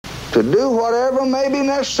to do whatever may be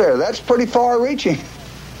necessary. That's pretty far-reaching.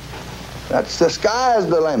 That's the sky's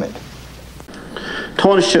the limit.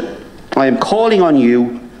 Taoiseach, I am calling on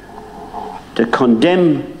you to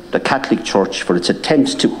condemn the Catholic Church for its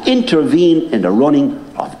attempts to intervene in the running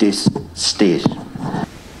of this state.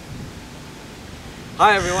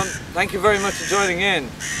 Hi everyone, thank you very much for joining in.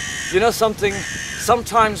 You know something,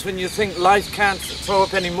 sometimes when you think life can't throw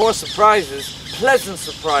up any more surprises, pleasant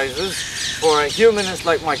surprises, for a humanist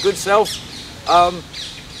like my good self,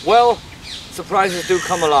 well, surprises do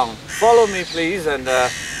come along. Follow me please, and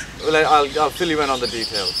I'll fill you in on the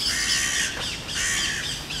details.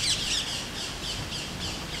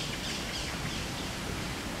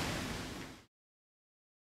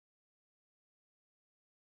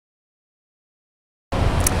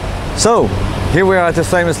 So, here we are at this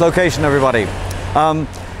famous location, everybody.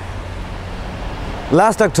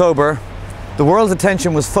 Last October, the world's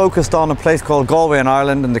attention was focused on a place called Galway in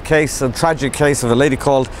Ireland, and a tragic case of a lady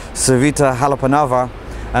called Savita Halappanavar,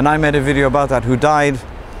 and I made a video about that, who died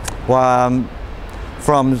from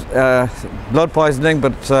blood poisoning,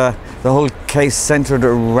 but the whole case centered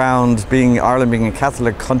around Ireland being a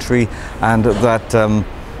Catholic country, and that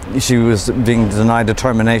she was being denied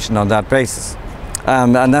determination on that basis.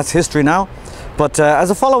 And that's history now. But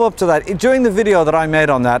as a follow-up to that, during the video that I made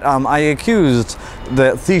on that, I accused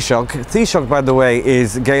the Taoiseach. Taoiseach, by the way,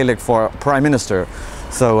 is Gaelic for Prime Minister.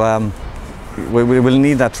 So we will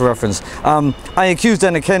need that to reference. I accused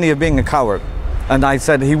Enda Kenny of being a coward. And I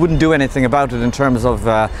said he wouldn't do anything about it in terms of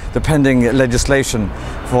the pending legislation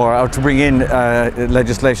or to bring in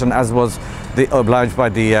legislation as was obliged by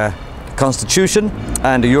the Constitution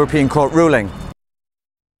and the European Court ruling.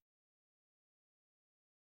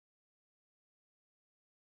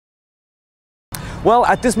 Well,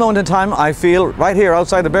 at this moment in time, I feel, right here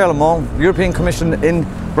outside the Parliament, European Commission in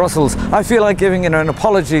Brussels, I feel like giving an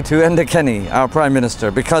apology to Enda Kenny, our Prime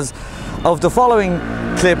Minister, because of the following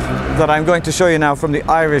clip that I'm going to show you now from the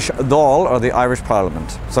Irish Dáil, or the Irish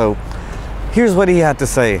Parliament. So, here's what he had to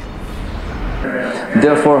say.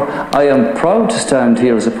 Therefore, I am proud to stand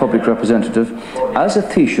here as a public representative, as a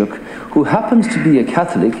Taoiseach who happens to be a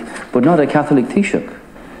Catholic, but not a Catholic Taoiseach.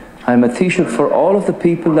 I'm a Taoiseach for all of the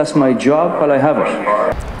people. That's my job while I have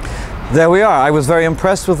it. There we are. I was very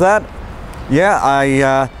impressed with that. Yeah,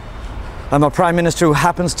 I'm a Prime Minister who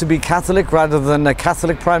happens to be Catholic rather than a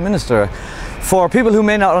Catholic Prime Minister. For people who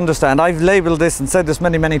may not understand, I've labelled this and said this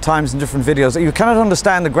many, many times in different videos. You cannot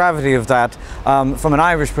understand the gravity of that from an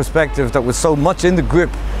Irish perspective that was so much in the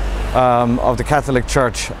grip of the Catholic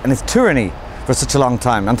Church and its tyranny for such a long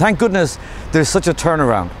time. And thank goodness there's such a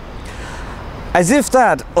turnaround. As if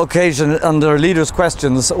that occasion under leaders'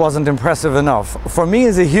 questions wasn't impressive enough, for me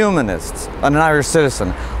as a humanist and an Irish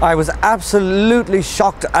citizen, I was absolutely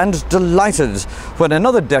shocked and delighted when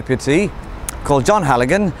another deputy called John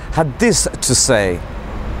Halligan had this to say.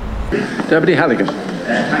 Deputy Halligan.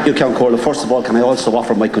 Thank you, Count Corley. First of all, can I also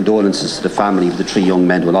offer my condolences to the family of the 3 young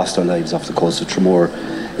men who lost their lives off the coast of Tramore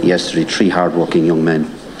yesterday, 3 hard-working young men.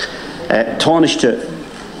 Taoiseach,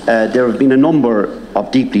 there have been a number of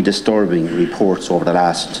deeply disturbing reports over the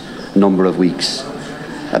last number of weeks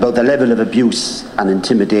about the level of abuse and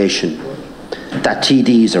intimidation that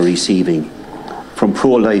TDs are receiving from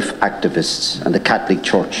pro-life activists and the Catholic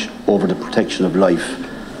Church over the protection of life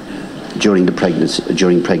during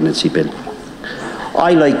pregnancy bill.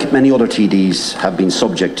 I, like many other TDs, have been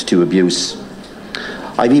subject to abuse.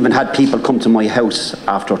 I've even had people come to my house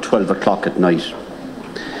after 12 o'clock at night.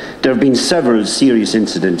 There have been several serious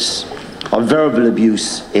incidents of verbal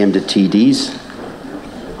abuse aimed at TDs.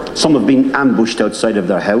 Some have been ambushed outside of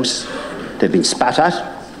their house. They've been spat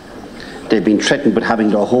at. They've been threatened with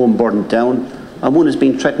having their home burned down. And one has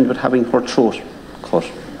been threatened with having her throat cut.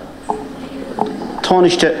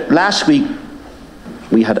 Taoiseach, last week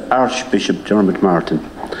we had Archbishop Dermot Martin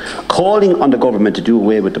calling on the government to do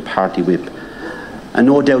away with the party whip. And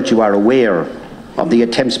no doubt you are aware of the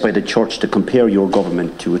attempts by the Church to compare your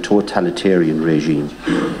government to a totalitarian regime.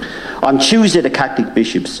 On Tuesday, the Catholic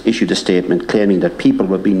bishops issued a statement claiming that people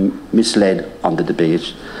were being misled on the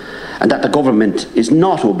debate and that the government is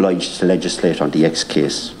not obliged to legislate on the X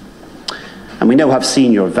case. And we now have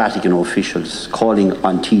senior Vatican officials calling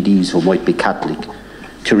on TDs who might be Catholic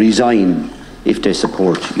to resign if they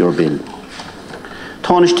support your bill.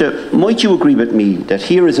 Taoiseach, might you agree with me that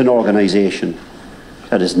here is an organisation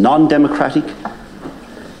that is non-democratic,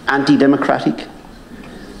 anti-democratic,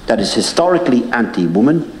 that is historically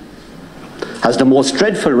anti-woman, has the most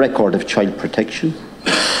dreadful record of child protection?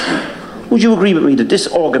 Would you agree with me that this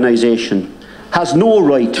organisation has no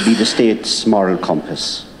right to be the state's moral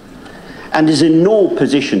compass and is in no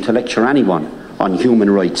position to lecture anyone on human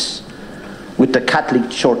rights, with the Catholic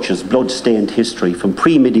Church's blood-stained history from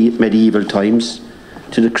pre-medieval times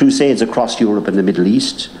to the Crusades across Europe and the Middle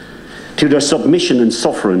East, to their submission and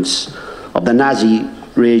sufferance of the Nazi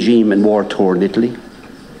regime and war-torn Italy,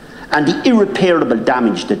 and the irreparable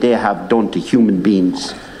damage that they have done to human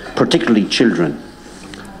beings, particularly children,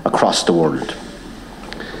 across the world.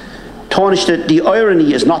 Taoiseach, the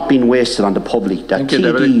irony is not being wasted on the public that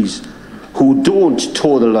TDs who don't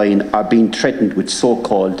toe the line are being threatened with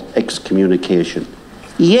so-called excommunication.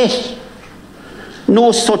 Yet,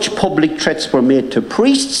 no such public threats were made to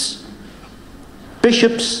priests,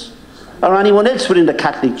 bishops, or anyone else within the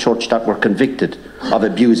Catholic Church that were convicted of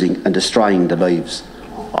abusing and destroying the lives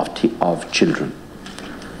of children.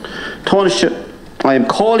 Taoiseach, I am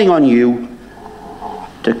calling on you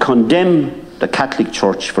to condemn the Catholic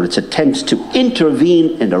Church for its attempts to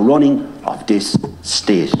intervene in the running of this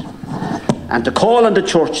state, and to call on the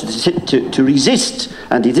Church to resist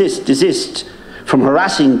and desist from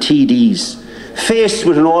harassing TDs faced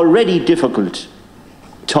with an already difficult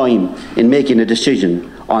time in making a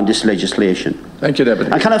decision on this legislation. Thank you,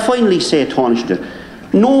 Deputy. And can I finally say,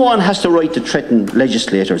 Taoiseach, no one has the right to threaten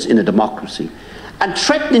legislators in a democracy, and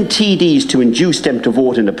threatening TDs to induce them to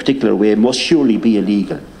vote in a particular way must surely be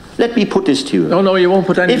illegal. Let me put this to you. No, you won't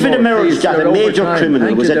put any If it emerged that a major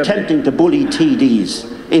criminal was attempting to bully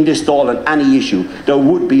TDs in this Dáil on any issue, there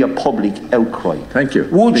would be a public outcry. Thank you.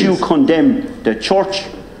 Would you condemn the Church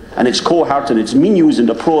and its cohorts and its minions in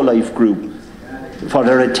the pro-life group for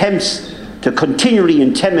their attempts to continually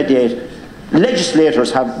intimidate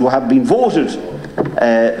legislators who have been voted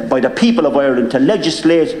by the people of Ireland to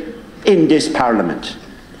legislate in this Parliament?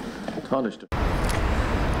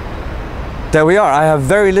 There we are. I have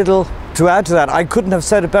very little to add to that. I couldn't have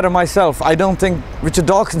said it better myself. I don't think Richard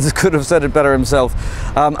Dawkins could have said it better himself.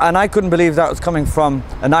 And I couldn't believe that was coming from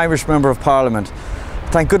an Irish Member of Parliament.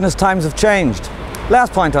 Thank goodness times have changed.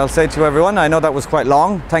 Last point I'll say to everyone, I know that was quite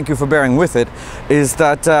long, thank you for bearing with it, is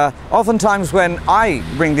that oftentimes when I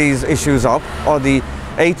bring these issues up, or the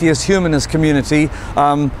atheist humanist community,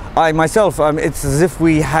 I myself, it's as if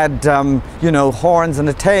we had, you know, horns and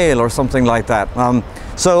a tail or something like that.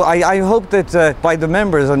 So I hope that by the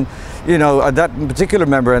members and, you know, that particular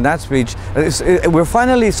member in that speech, we're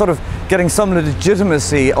finally sort of getting some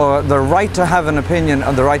legitimacy or the right to have an opinion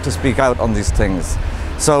and the right to speak out on these things.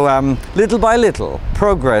 So little by little,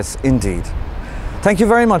 progress indeed. Thank you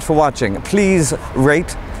very much for watching. Please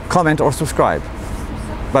rate, comment or subscribe.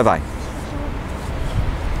 Bye-bye.